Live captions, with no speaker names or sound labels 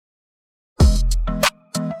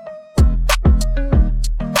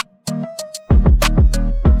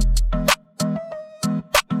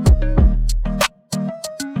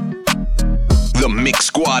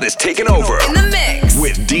Squad is taking over. In the mix.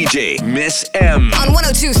 With DJ Miss M. On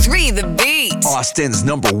 102.3 The Beat. Austin's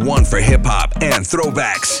 #1 for hip-hop and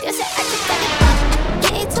throwbacks.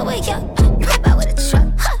 Get into it, yo. Pop out with a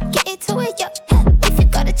truck. Get into it, yo. If you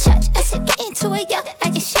go to church, I said get into it, yo. I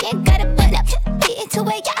just she ain't got a butt up. Get into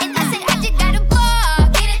it, yo. And I said I just got a ball.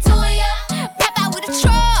 Get into it, yo. Pop out with a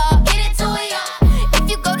truck. Get into it, yo.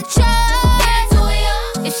 If you go to church, get into it,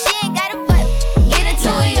 yo. If she ain't got a butt, get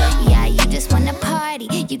into it, yo. Yeah, you just wanna party.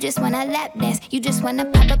 You just wanna lap dance. You just wanna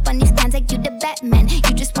pop up on these cons like you the Batman.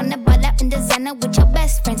 You just wanna ball out in designer with your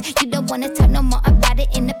best friends. You don't wanna talk no more about it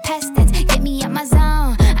in the past tense. Get me out my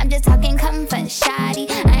zone. I'm just talking comfort, shoddy.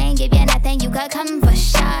 I ain't give you nothing, you could come for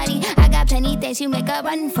shoddy. I got plenty things you make a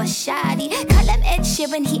run for shoddy. Call him Ed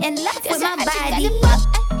Sheeran, he in love with my body.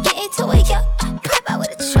 Get into it, yo. Pop out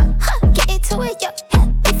with a truck. Get into it, yo.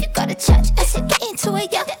 If you go to church, I said get into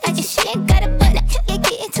it, yo. I just she ain't got a butt. Yeah,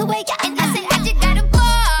 get into it, yo. And I said I just got a ball.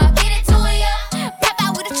 Get into it, yo. Pop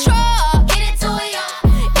out with a truck. Get into it, yo.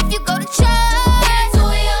 If you go to church, get into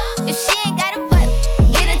it, yo. If she ain't got a butt,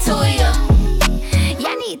 get into it, yo.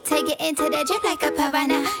 Y'all need to take it into the drip like a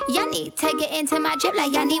Pavana. Y'all need to take it into my drip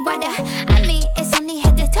like y'all need water. I mean, it's only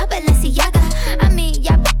head to toe, Balenciaga. I mean,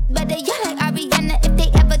 y'all better y'all like Ariana. If they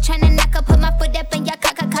ever tryna knock up, put my foot up in your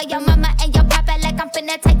cocker. Call your mama and your papa like I'm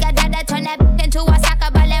finna take a dada. Turn that into a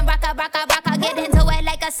soccer ball and rock a. Get into it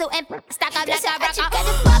like a suit and stack up like a rocker.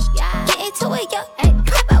 Get into it, yo.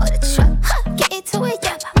 Pop out with a truck. Get into it,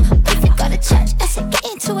 yo. If you go to church, I said get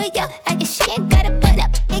into it, yo. I guess she ain't got a butt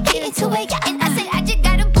up. Get into it, yo. And I said I just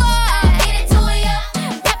got a ball. Get into it, yo.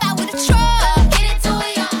 Pop out with a truck. Get into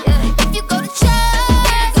it, yo. If you go to church,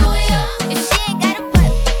 get into it, yo. If she ain't got a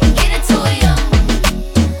butt, get into it, yo.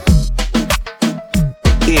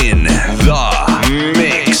 In the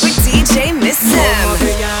mix. With DJ Miss ¿Cómo M.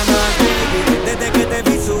 te llamas, baby? Desde que te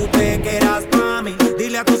vi supe que eras pa' mí.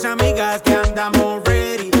 Dile a tus amigas que andamos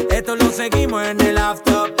ready. Esto lo seguimos en el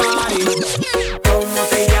after party. ¿Cómo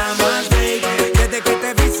te llamas, baby? Desde que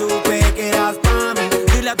te vi supe que eras pa' mí.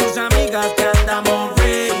 Dile a tus amigas que andamos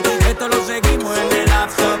ready. Esto lo seguimos en el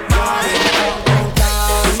after party. Con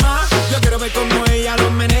calma, yo quiero ver cómo ella lo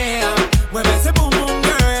menea. Mueve ese boom boom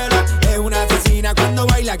girl. Es una asesina cuando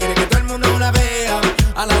baila, quiere que todo el mundo la vea.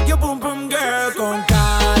 I like your boom boom girl. Con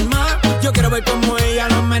calma, yo quiero ver cómo ella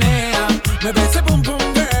lo menea. Mueve ese boom boom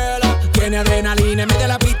girl. Tiene adrenalina, mete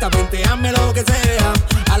la pista, venteame lo que sea.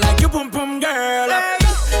 I like your boom boom girl. Hey,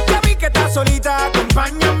 ya vi que estás solita,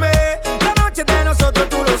 acompáñame. La noche de nosotros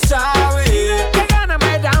tú lo sabes. Que gana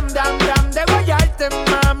me dam de guayarte,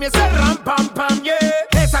 mami. Ese ram pam pam, yeah.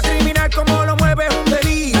 Esa criminal como lo mueve es un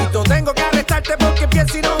delito. Tengo que arrestarte porque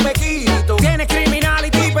pienso y no me quito. Tienes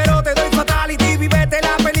criminality, pero te doy fatality. Vívete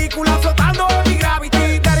la película flotando en mi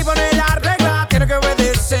gravity. Daddy pone la regla, tiene que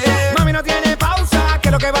obedecer. Mami no tiene pausa, ¿qué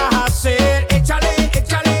es lo que vas a hacer? Échale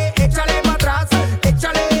pa' atrás.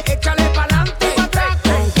 Échale pa'lante, pa' atrás.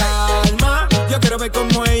 Con calma, yo quiero ver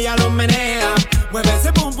cómo ella lo menea. Mueve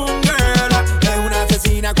ese boom boom girl. Es una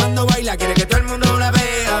asesina cuando baila, quiere que todo el mundo la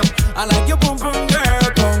vea. I like your boom boom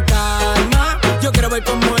girl. Con calma, yo quiero ver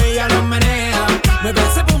cómo ella lo menea. Mueve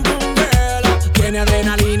ese boom boom girl. Tiene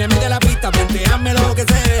adrenalina, mete la pista, venteame lo que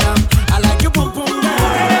sea. I like your boom boom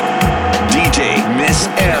girl. DJ Miss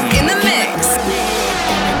M. In the mix.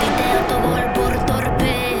 Te metiste autogol por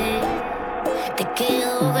torpe. Te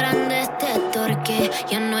quedó grande este torque.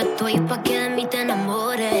 Ya no estoy pa' que de mí te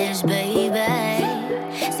enamores, baby.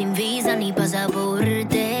 Sin visa ni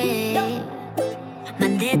pasaporte.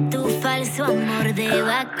 Mandé tu falso amor de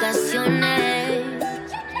vacaciones.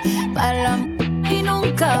 Para y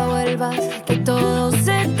nunca vuelvas, que todo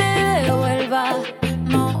se te devuelva.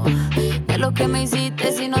 No, de lo que me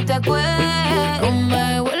hiciste si no te acuerdas. No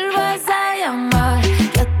me vuelvas a llamar,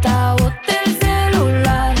 que hasta boté el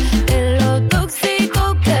celular. De lo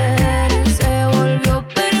tóxico que eres, se volvió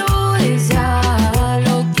perjudicial.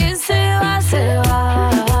 Lo que se va, se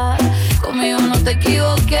va. Conmigo no te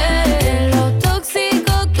equivoqué. Lo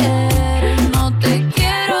tóxico que eres, no te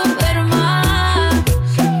quiero ver más.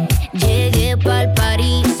 Llegué pa'l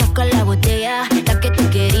party, saca la botella. La que tú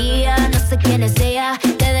querías, no sé quién es ella.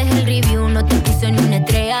 Te dejé el review, no te puse ni una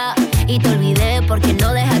estrella. Y te olvidé porque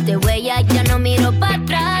no dejaste huella. Ya no miro para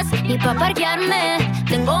atrás ni pa' parquearme.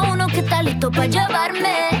 Tengo uno que está listo pa'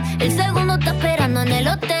 llevarme. El segundo está esperando en el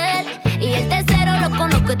hotel. Y el tercero lo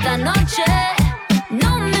conozco esta noche.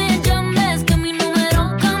 No me llames que mi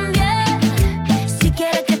número cambié. Si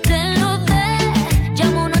quieres que te lo dé,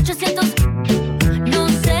 llamo un 800. No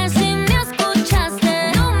sé si me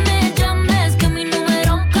escuchaste. No me llames que mi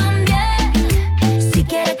número cambié. Si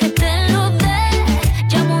quieres que te lo dé,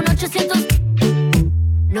 llamo un 800.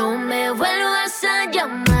 No me vuelvas a llamar.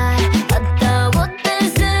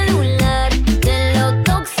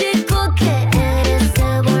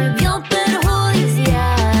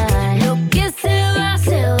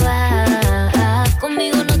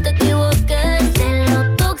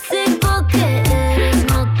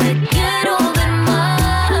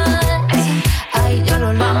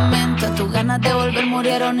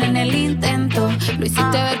 murieron en el intento. Lo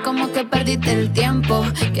hiciste ver como que perdiste el tiempo.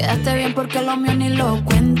 Quedaste bien porque lo mío ni lo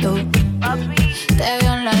cuento. Te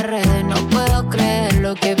veo en las redes, no puedo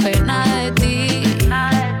creerlo, qué pena de ti.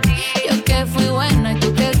 Yo que fui buena y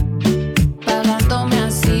tú que pagándome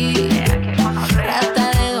así. Rata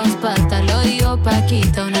de dos patas, lo digo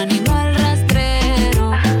Paquita, un animal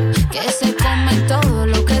rastrero que se come todo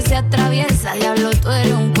lo que se atraviesa. Diablo, tú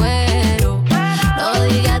eres un cuero. No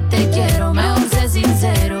digas te quiero, mejor sé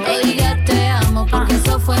sincero. No digas te amo porque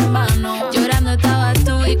eso fue en vano. Llorando estabas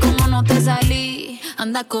tú y como no te salí.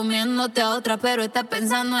 Andas comiéndote a otra pero estás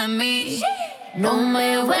pensando en mí. No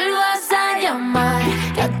me vuelvas a llamar,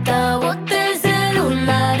 que acabo del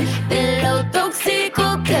celular. De lo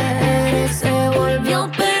tóxico que eres se volvió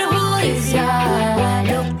perjudicial.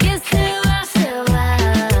 Lo que se va,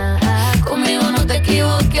 conmigo no te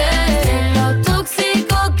equivoqué. De lo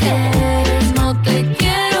tóxico que eres no te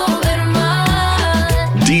quiero ver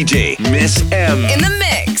más. DJ Miss M In the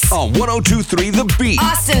mix. on 102.3 The Beat.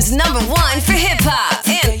 Austin's #1 for hip hop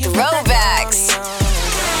and throwbacks.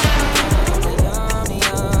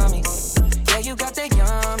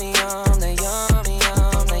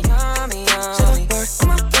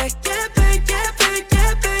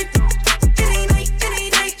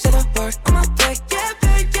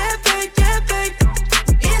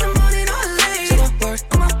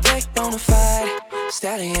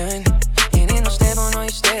 Stallion, ain't no stable, no, you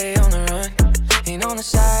stay on the run. Ain't on the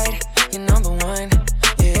side, you're number one.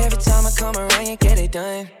 Yeah, every time I come around, you get it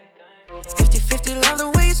done. 50-50, love the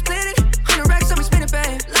way you split it. 100 racks, I'ma spin it,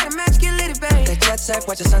 babe. Light a match, get lit, babe. That jet set,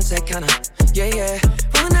 watch the sunset, kinda. Yeah, yeah.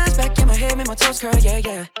 Rolling eyes back in my head, make my toes curl, yeah,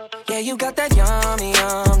 yeah. Yeah, you got that yummy,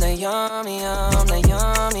 that yummy, that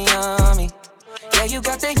yummy, yummy. Yeah, you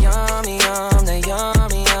got that yummy, that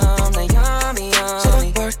yummy, that yummy, yummy. So the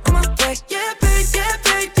work on my way, yeah, babe, yeah,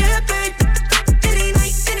 babe, yeah, babe.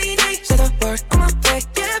 Any night, say the word on my way,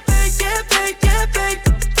 yeah, babe, yeah, babe, yeah, babe.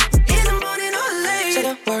 In the morning or late, say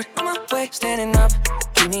the word on my way. Standing up,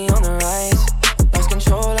 keep me on the rise. Lost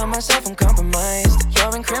control of myself, I'm compromised.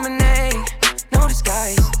 You're incriminating, no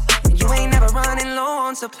disguise. And you ain't never running low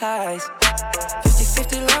on supplies.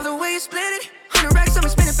 50-50, love the way you split it. 100 racks, I'ma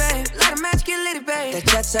spin it, babe. Light a match, get lit, babe. That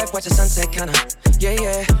jet set, watch the sunset, kinda. Yeah,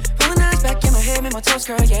 yeah. Rolling eyes back in my head, make my toes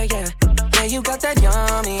curl, yeah, yeah. Yeah, you got that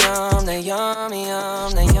yummy, that yummy,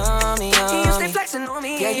 that yummy, yummy. You stay flexing on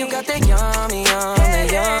me. Yeah, you got that yummy,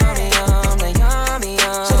 that yummy, that yummy,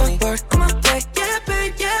 yummy. So the word on my way, yeah,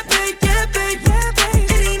 babe, yeah, babe, yeah, babe, yeah, babe.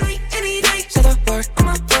 Any day, say the word on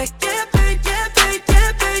my way, yeah, babe, yeah, babe,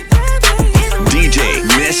 yeah, babe, yeah, babe. DJ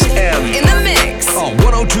Miss M In the mix. on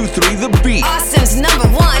 102.3 The Beat. Austin's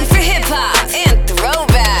 #1 for hip hop and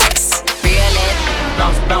throwbacks. Reel it,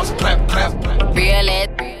 Bounce, bounce, clap, clap. reel it,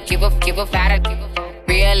 keep a fatter,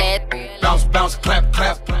 reel it, Bounce, bounce, clap,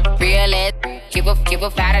 clap. reel it, keep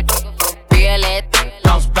a fatter, reel it,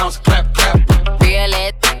 Bounce, bounce, clap, clap. reel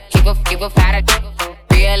it, keep a fatter,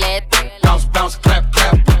 reel it, Bounce, bounce, clap,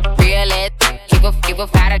 clap. reel it, keep a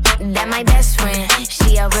fatter. That my best friend,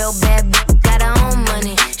 she a real bad got her own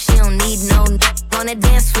money. She don't need no on the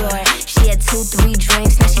dance floor. She had 2-3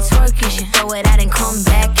 drinks, now she twerking. She throw it out and come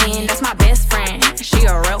back in. That's my best friend, she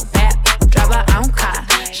a real bad, drive her own car.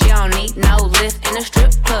 She don't need no lift in a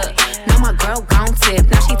strip club. No, my girl gon' tip,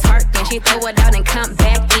 now she twerking. She throw it out and come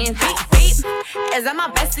back in. Beep, beep. Is that my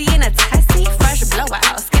bestie in a tessie? Fresh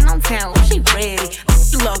blowout, skin on town, she ready.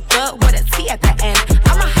 Look good with a T at the end.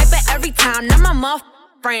 I'm a hyper every time, now my muff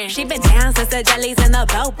friend. She been down since the jellies and the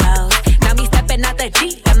bobos. Now me stepping out the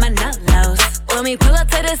Jeep and my nut-lows. When we pull up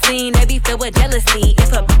to the scene, they be filled with jealousy.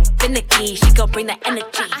 If a in the key, she gon' bring the energy.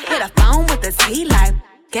 I hit a phone with a T like,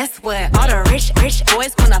 guess what? All the rich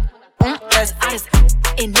boys gonna us. I just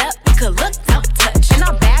end up, you could look, don't touch. And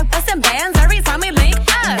I'm back bustin' bands every time we link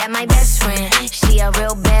up. That my best friend, she a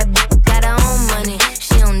real bad got her own money.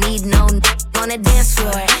 She don't need no on the dance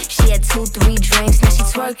floor. She had 2-3 drinks, now she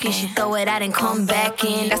twerking. She throw it out and come back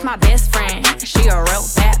in. That's my best friend, she a real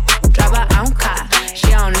bad, drive her own car. She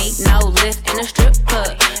don't need no lift in a strip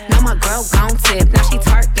club. No, my girl gon' tip, now she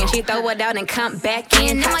twerking. She throw it out and come back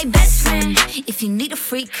in. And my best friend, if you need a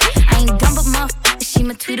freak, I ain't dumb but motherfucker, she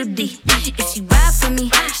my Tweedledee. If she ride for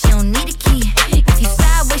me, she don't need a key. If you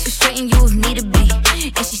sideways, she straighten you if need to be.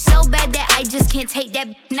 And she so bad that I just can't take that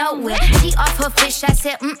nowhere. She off her fish, I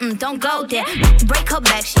said, don't go there. Break her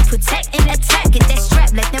back, she protect and attack. Get that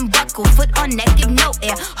strap, let them buckle, foot on neck, give no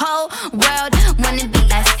air. Whole world wanna be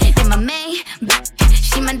us. And my main,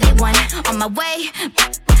 she my day one, on my way.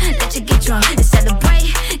 Let you get drunk and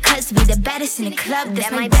celebrate, cause we the baddest in the club.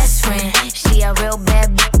 That's my best friend, she a real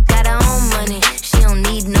bad got her own money. She don't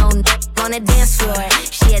need no on the dance floor.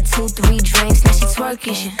 She had 2-3 drinks, now she twerking.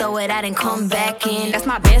 twerking. She throw it out and come back in. That's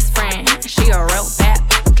my best friend. She a real bad.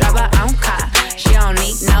 Drive her own car. She don't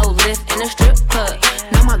need no lift in a strip club.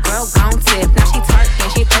 No, my girl gon' tip. Now she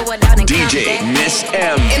twerking. She throw it out and come back in. DJ Miss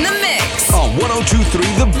M In the mix. on 102.3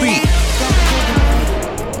 The Beat.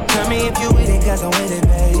 Tell me if you with it, cause I'm with it,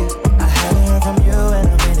 babe. I haven't heard from you and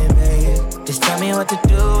I'm in it, babe. Just tell me what to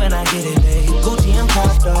do and I get it, babe. Gucci and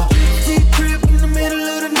Costa. Deep crib in the middle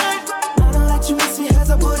of the night. I don't let you miss me as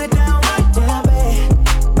I put it down right down,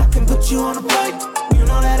 babe. I can put you on a flight. You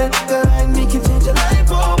know that a nigga like me can change your life,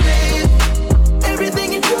 oh, babe.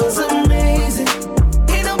 Everything you do is amazing.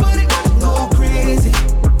 Ain't nobody gonna go crazy.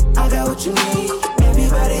 I got what you need.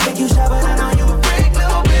 Everybody think you shy, but I know you a freak,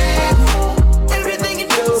 little baby. Everything you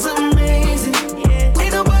do is amazing.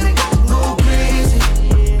 Ain't nobody gonna go crazy.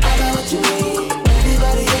 I got what you need.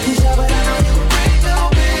 Everybody think you shy, but I know you a freak, little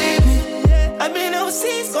baby. I've been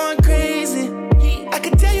overseas going crazy. I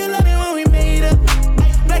could tell you love it when we made up.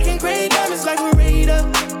 Black and gray diamonds like we're raid up.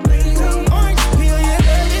 Orange peel, yeah,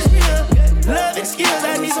 love is real. Love and skills,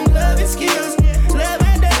 I need some love and skills. Love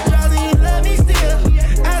and that draws and you love me still.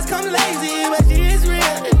 Eyes come lazy, but she is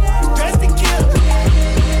real. Dressed to kill.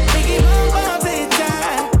 Make it bomb to your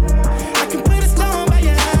tie. I can put a stone by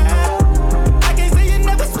your eye. I can't say you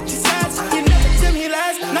never switch your sides. You never tell me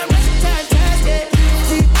lies. Not rushing time, yeah.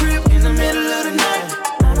 Deep crib in the middle of the night.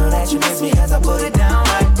 I know that you miss me as I put it down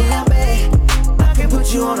right there, babe. I can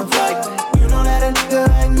put you on a flight. You know that a nigga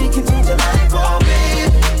like me can change your life, oh,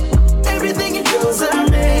 babe. Everything you do is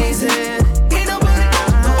amazing. Ain't nobody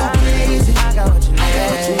gonna go crazy. I got what you need.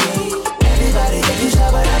 Everybody think you shy,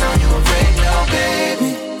 but I know you a freak, little baby.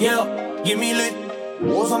 Yo, give me lit.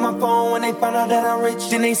 Wolves on my phone when they find out that I'm rich.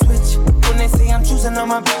 Then they switch when they say I'm choosing on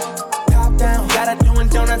my top down. Gotta doing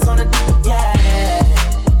donuts on the yeah.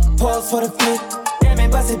 Pause for the flick. Damn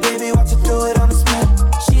it, bust it, baby. Watch her do it on the split.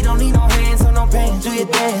 She don't need no hands or no pain. Do your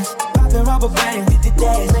dance. Poppin' rubber bands. Hit the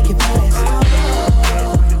dash, make it pass.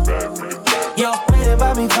 Yo, waiting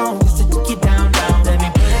by me phone just to take it down, down. Let me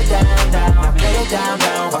put it down, down. I put it down,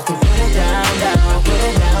 down. Watch me put it down, down. Put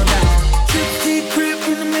it down, down. Trip crib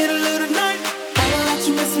in the middle of the night. I don't let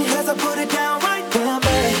you miss me as I put it down right down,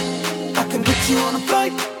 baby. I can put you on a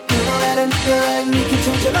flight. You know that a nigga like me can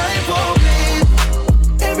change your life, oh, babe.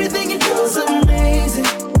 Everything you do is amazing.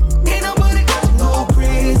 Ain't nobody gonna go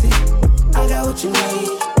crazy. I got what you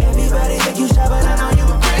need. Everybody think you shy, but I know you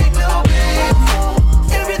a freak, little baby.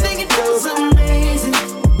 Everything you do is amazing.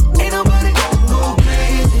 Ain't nobody gonna go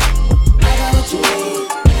crazy. I got what you need.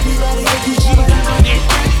 Everybody think you shy, but I know you a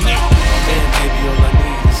freak, little baby. And baby, all I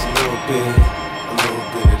need is a little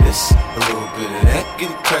bit of this, a little bit of that. Get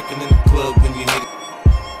it crackin' in the club when you hit it.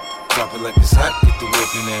 Drop it like it's hot, get the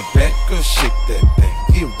work in that back. Girl, shake that thing,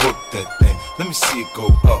 yeah, work that thing. Let me see it go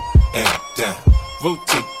up and down.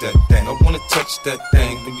 Rotate that thing, I wanna touch that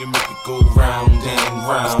thing when you make it go round and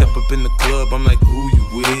round. I step up in the club, I'm like, who you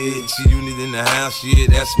with? She unit in the house, yeah,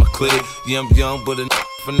 that's my clique. Yeah, I'm young, but a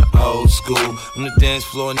from the old school. On the dance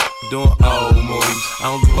floor, doing old moves. I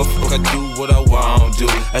don't give a fuck, I do what I want to.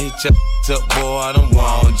 I hit your up, boy, I don't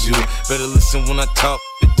want you. Better listen when I talk,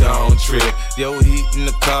 don't trip. Yo, heat in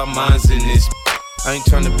the car, mine's in this. I ain't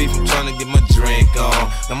tryna beef, I'm tryna get my drink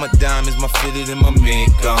on. Now my diamonds, my fitted, and my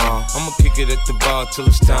mink on. I'ma kick it at the bar till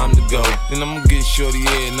it's time to go. Then I'ma get shorty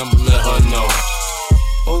here and I'ma let her know.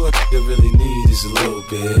 All I really need is a little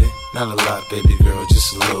bit. Not a lot, baby girl,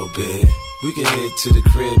 just a little bit. We can head to the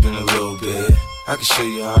crib in a little bit. I can show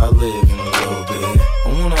you how I live in a little bit.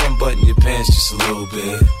 I wanna unbutton your pants just a little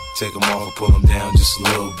bit. Take them off, pull them down just a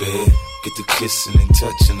little bit. Get the kissing and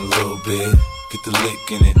touching a little bit. Get the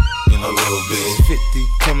lick in it in a little bit. 50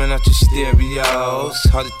 coming out your stereos.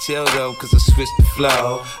 Hard to tell though, cause I switched the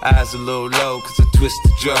flow. Eyes a little low, cause I twist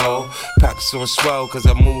the draw. Pockets on swole, cause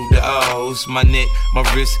I move the O's. My neck, my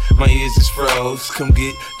wrist, my ears is froze. Come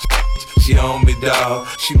get she on me, dawg.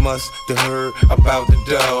 She must have heard about the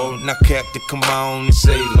dough. Now, Captain, come on and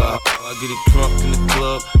say love. I get it crunk in the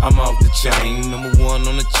club, I'm off the chain. Number one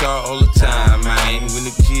on the chart all the time, man. When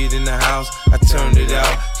the kid in the house, I turned it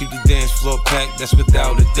out. Keep the dance floor packed, that's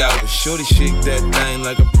without a doubt. Shorty shake that thing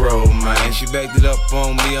like a pro, man. She backed it up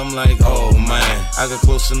on me, I'm like, oh, man. I got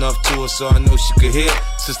close enough to her so I know she could hear.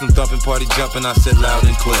 System thumping, party jumping, I said loud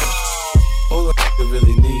and clear. All I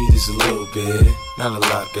really need is a little bit. Not a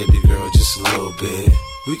lot, baby girl, just a little bit.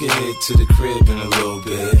 We can head to the crib in a little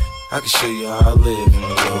bit. I can show you how I live in a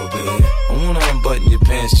little bit. I wanna unbutton your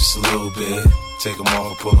pants just a little bit. Take them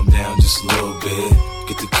off, pull them down just a little bit.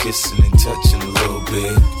 Get the kissing and touching a little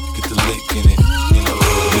bit. Get the lick in it in a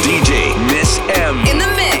little bit. DJ Miss M in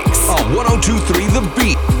the mix on 102.3 The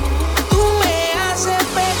Beat. Tú me haces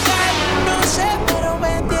pecar, no sé, pero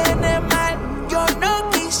me tienes mal. Yo no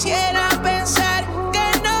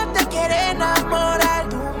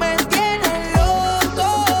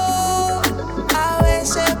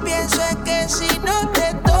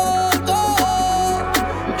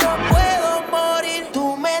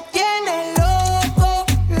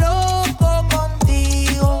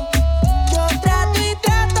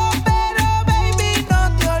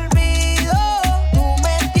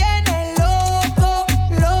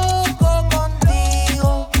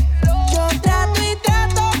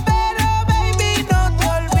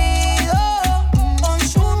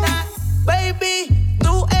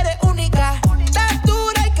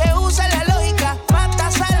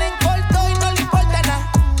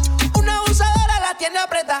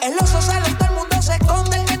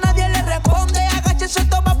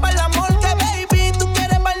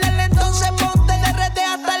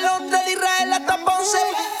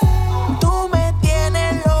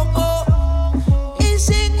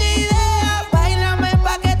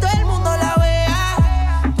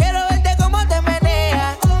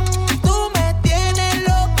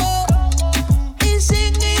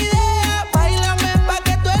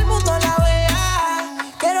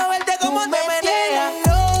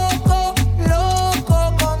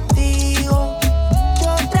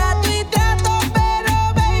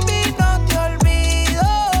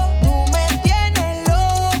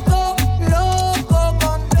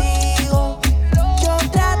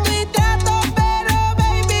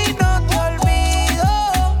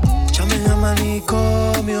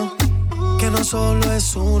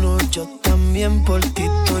Yo también por ti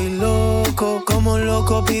estoy loco, como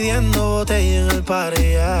loco pidiendo botella en el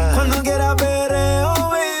pareja. Cuando quieras perreo,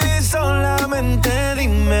 baby, solamente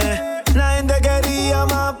dime. La gente quería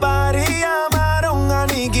más party, llamaron a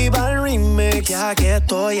Nicky para el remix. Ya que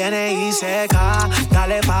estoy en ICK,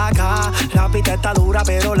 dale pa' acá. La pista está dura,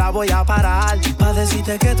 pero la voy a parar. Pa'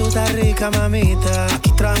 decirte que tú estás rica, mamita.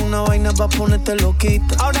 Aquí trae una vaina pa' ponerte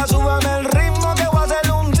loquita. Ahora súbeme el ritmo que voy a hacer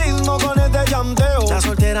un sismo con este llanteo. La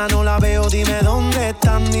soltera no la veo, dime dónde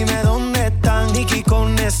están, dime dónde están. Nicky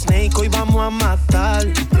con Snake, hoy vamos a matar.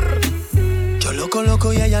 Yo lo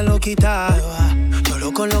coloco y ella lo quita. Yo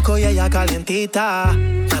lo coloco y ella calientita.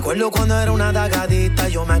 Me acuerdo cuando era una dagadita.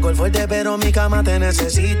 Yo me hago el fuerte pero mi cama te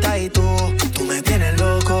necesita. Y tú me tienes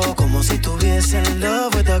loco, como si estuviese en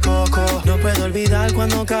love with the coco. No puedo olvidar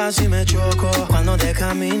cuando casi me choco. Cuando de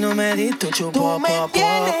camino me di tu chupo. Tú me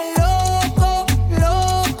tienes loco,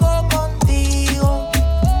 loco contigo.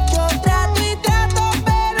 Yo trato y trato,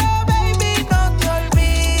 pero baby no te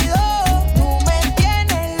olvido. Tú me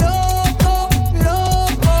tienes loco,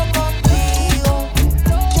 loco contigo.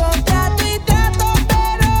 Yo trato y trato,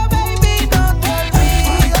 pero baby no te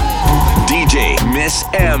olvido. DJ Miss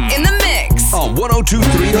M. In the mix. On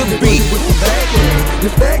 102.3 The Beat.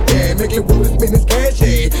 It's back there, make it wanna spin this cash,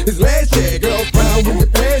 yeah. It's last year, girls proud with your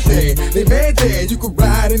passion. They mad, yeah, you could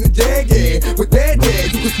ride in the Jag, yeah. With that, yeah,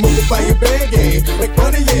 you could smoke a fire bag, yeah. Like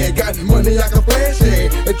funny, yeah, got money I can flash, yeah.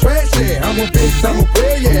 And trash, yeah, I'm a bitch, I'm a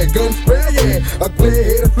player, yeah. Gun spray, yeah, I play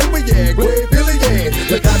hit a flipper, yeah. Go ahead, feel it, yeah.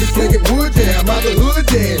 Like I be slinging wood, yeah, I'm out the hood,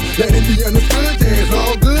 yeah. Let it be understood, yeah, it's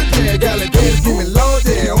all good, yeah. Got like dance, give me low,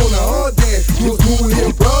 yeah, on the hard, yeah. You a smooth here,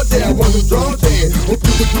 broad, yeah, I want to draw, yeah. Hope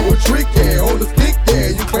you can do a trick, yeah, on the stick,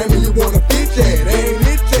 yeah. You claiming you wanna fit, yeah, they ain't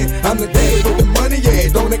it, yeah. I'm the daddy with the money, yeah.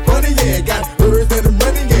 Don't act funny, yeah. Got birds and I'm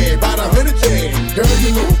running, yeah. About 100, yeah. Girl,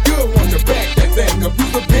 you look good, want to back that thing up. You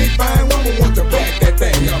a big fine woman, want to back that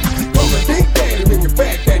thing up. Come and big daddy when you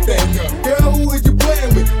back that thing up. Girl, who is you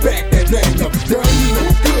playing with? Back that thing up. Girl, you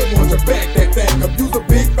look good, want to back that thing up. You a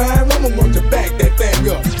big fine woman, want to back that thing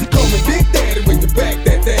up. Come and big daddy when you back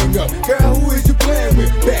that thing up. Girl, who is you playing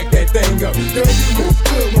with? Back that thing up. Girl, you look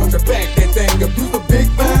good, want to back that thing up. You a big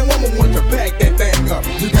fine woman, want to back that thing up.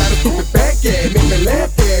 You gotta put it back, yeah, make me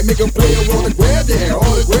laugh, yeah. Make 'em play on the grab, yeah,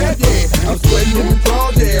 on the grab, yeah. I'm sweating in the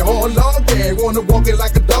drawers, yeah, hard log, yeah. Wanna walk it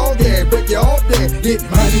like a dog, yeah. Break you off, yeah. Get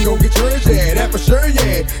mine, you gon' get yours, yeah. That for sure,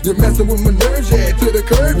 yeah. You're messing with my nerves, yeah. To the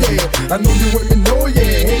curb, yeah. I know you women know,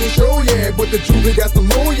 yeah. Ain't a show, yeah. But the jewelry got some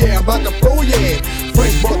more, yeah. I'm about to pro, yeah.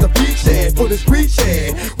 Frank bought the beach, yeah. For the street,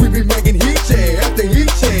 yeah. We be making heat, yeah. After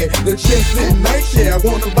heat, yeah. The chest sitting nice, yeah. I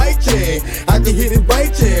wanna bite, yeah. I can hit it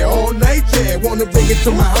right, yeah. All night, yeah. Wanna bring it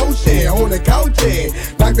to my house, yeah. On the couch, yeah.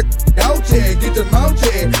 Knock the out, yeah. Get your mouth,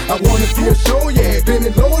 yeah. I wanna see a show, yeah. Bend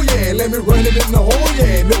it low, yeah. Let me run it in the hole,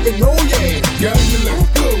 yeah. Make it know, yeah. Girl, you look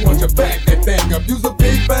good, want you back that thing up. You's a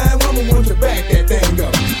big fine woman, want you back that thing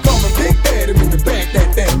up. Call me Big Daddy when you back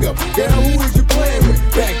that thing up. Girl, who is you playing with?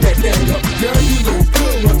 Back that thing up. Girl, you look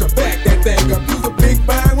good, want you back that thing up. You's a big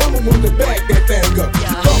fine woman, want you back that thing up.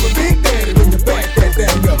 Call me Big Daddy when you back that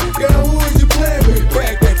thing up. Girl, who is you playing with?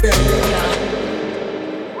 Back that thing up.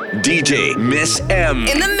 DJ Miss M.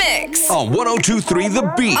 In the mix. On 102.3 The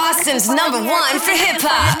Beat. Austin's #1 for hip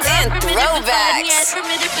hop and throwbacks.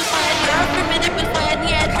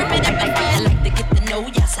 I like to get to know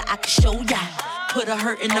ya so I can show ya. Put a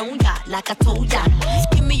hurtin' on ya like I told ya.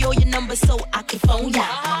 Give me all your numbers so I can phone ya.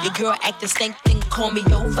 Your girl actin' stank, then call me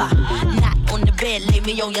over. Not on the bed, lay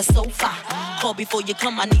me on your sofa. Call before you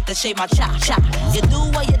come, I need to shave my cha-cha. You do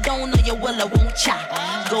or you don't, or you will or won't cha.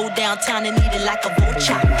 Go downtown and eat it like a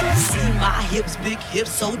vulture. See my hips, big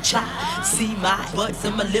hips, so cha. See my butts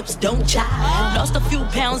and my lips, don't cha. Lost a few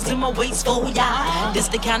pounds in my waist, oh yeah. This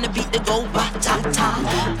the kind of beat that go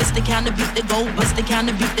ba-ta-ta. This the kind of beat that go, bust the kind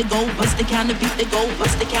of beat that go, bust the kind of beat that go,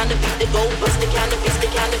 bust the kind of beat that go, bust the kind of, bust the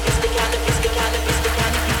kind of, bust the kind of, bust the kind of, bust the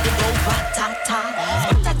kind of beat that go ba-ta-ta.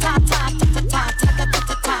 Ta-ta-ta,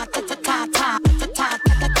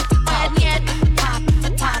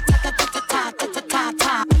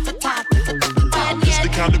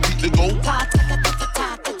 kind of beat to go.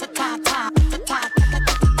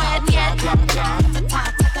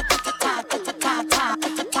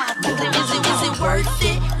 Is it worth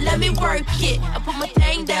it? Let me work it. I put my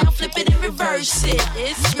thing down, flip it and reverse it.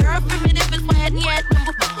 It's your primitive and wet yet.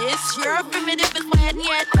 It's your primitive and wet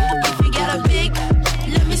yet. If you got a big,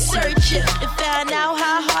 let me search it and find out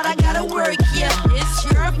how hard I gotta work. Yeah, it's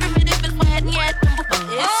your primitive and wet yet.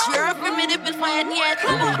 It's your primitive and wet yet.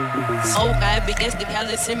 Okay, because the gal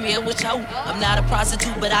send me with you. I'm not a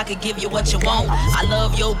prostitute, but I can give you what you want. I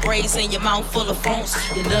love your braids and your mouth full of phones.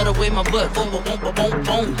 You love the way my butt boom boom boom boom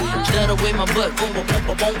boom. You love the way my butt boom boom boom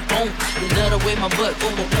boom boom. You love the way my butt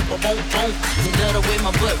boom boom boom boom boom. You love the way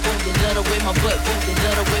my butt boom. You love the way my butt boom. You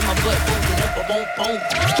love the way my butt boom boom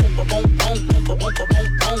boom boom boom boom boom boom boom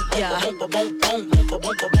boom. Yeah. Boom boom boom boom boom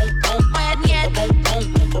boom boom boom. Bad yet. Boom boom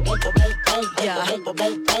boom boom boom boom. Yeah. Boom boom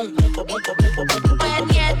boom boom boom boom boom boom.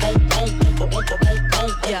 Bad yet. Boom boom boom boom boom boom.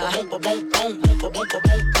 Yeah. Boom boom boom boom boom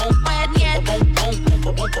boom boom. Bad yet. Boom boom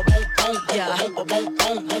boom boom boom boom. Yeah. Boom boom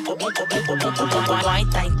boom boom boom boom boom boom. Why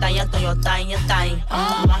time time to time time.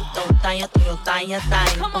 Why time.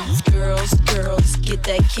 Girls, get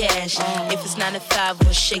that cash. If it's 9 to 5,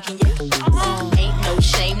 we're shaking your ain't no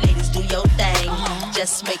shame, ladies, do your thing.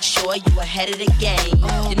 Just make sure you ahead of the game.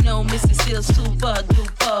 You know, Missy still super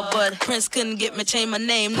duper, but Prince couldn't get me change my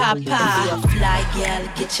name. Papa, you a fly gal,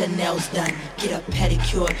 get your nails done, get a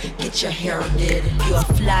pedicure, get your hair did. You a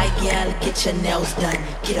fly gal, get your nails done,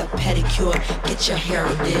 get a pedicure, get your hair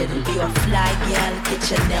did. You a fly gal, get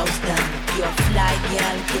your nails done. You a fly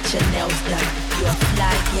gal, get your nails done. You a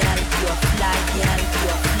fly gal, you a fly gal, you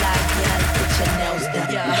a fly gal, get your nails done.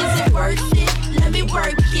 Yeah. Is it worth it? Let me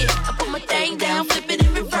work it. I put my thing down, flip it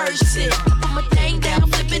and reverse it. I put my thing down,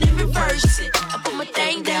 flip it and reverse it. I put my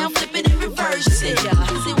thing down, flip it and reverse it.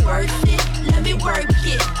 Yeah. Is it worth it? Let me work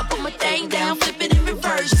it. I put my thing down, flip it and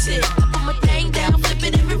reverse it. I put my thing down, flip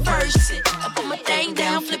it and reverse it. I put my thing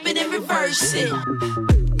down, flip it and reverse it.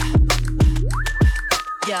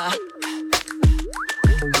 Yeah.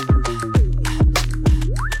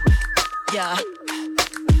 Yeah.